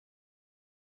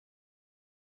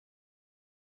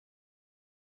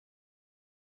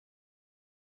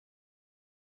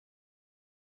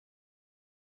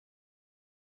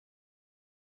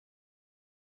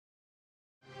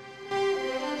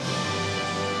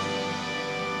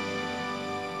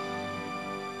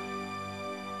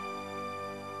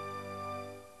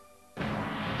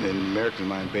In America's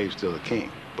mind, Babe's still the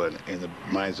king. But in the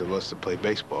minds of us that play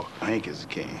baseball, Hank is the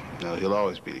king. You know, he'll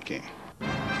always be the king.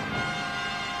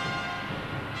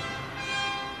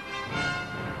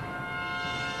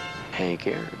 Hank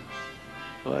Aaron.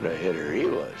 What a hitter he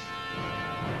was.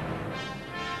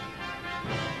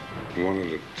 One of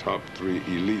the top 3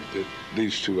 elite that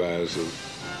these 2 eyes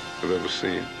have ever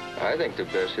seen. I think the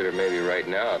best hitter maybe right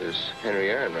now is Henry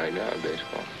Aaron right now in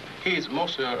baseball. He's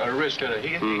mostly a risk hitter. He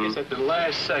hits at the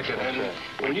last second, and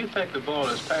when you think the ball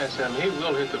is past him, he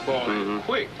will hit the ball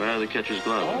quick. Right out of the catcher's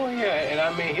glove. Oh, yeah, and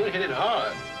I mean, he'll hit it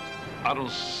hard. I don't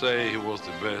say he was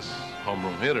the best home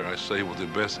run hitter. I say he was the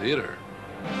best hitter.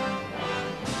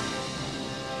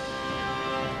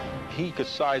 He could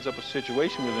size up a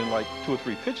situation within like 2 or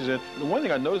 3 pitches. And the one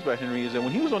thing I noticed about Henry is that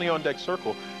when he was on the on-deck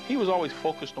circle, he was always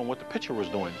focused on what the pitcher was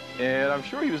doing. And I'm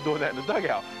sure he was doing that in the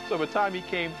dugout. So by the time he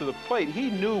came to the plate, he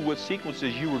knew what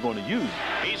sequences you were going to use.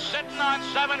 He's sitting on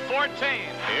 7-14.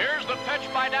 Here's the pitch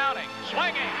by Downing.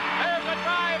 Swinging. There's a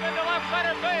drive into left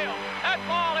center field. That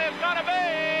ball is going to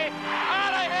be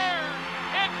out of here.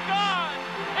 It's gone.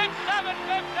 It's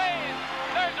 7-15.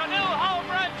 There's a new home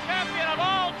run champion of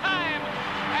all time.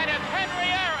 And it's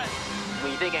Henry Aaron.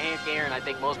 When you think of Hank Aaron, I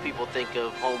think most people think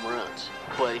of home runs.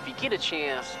 But if you get a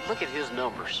chance, look at his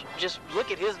numbers. Just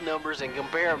look at his numbers and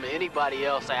compare them to anybody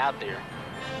else out there.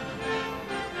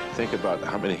 Think about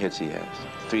how many hits he has.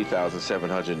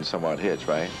 3,700 and some odd hits,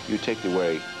 right? You take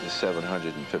away the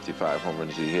 755 home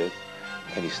runs he hit,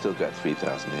 and he's still got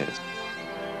 3,000 hits.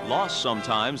 Lost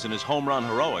sometimes in his home run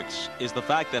heroics is the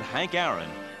fact that Hank Aaron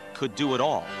could do it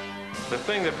all. The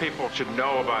thing that people should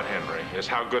know about Henry is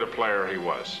how good a player he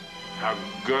was, how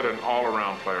good an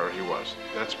all-around player he was.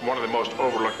 That's one of the most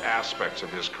overlooked aspects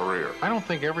of his career. I don't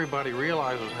think everybody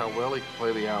realizes how well he could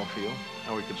play the outfield,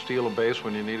 how he could steal a base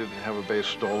when you needed to have a base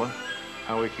stolen,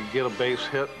 how he could get a base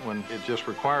hit when it just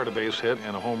required a base hit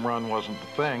and a home run wasn't the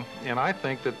thing. And I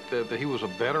think that he was a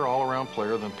better all-around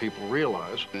player than people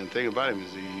realize. And the thing about him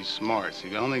is he's smart. See,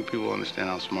 I don't think people understand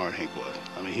how smart Hank was.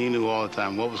 I mean, he knew all the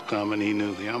time what was coming. He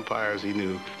knew the umpires. He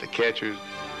knew the catchers.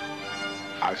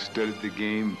 I studied the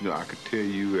game. You know, I could tell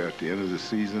you at the end of the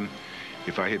season,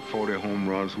 if I hit 40 home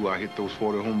runs, who I hit those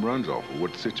 40 home runs off of,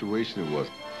 what the situation it was.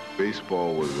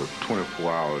 Baseball was a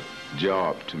 24-hour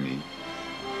job to me.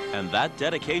 And that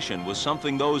dedication was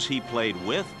something those he played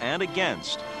with and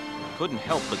against couldn't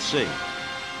help but see.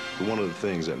 One of the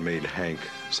things that made Hank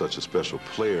such a special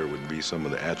player would be some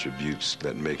of the attributes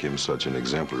that make him such an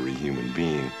exemplary human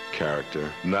being.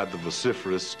 Character, not the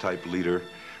vociferous type leader,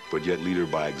 but yet leader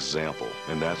by example.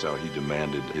 And that's how he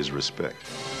demanded his respect.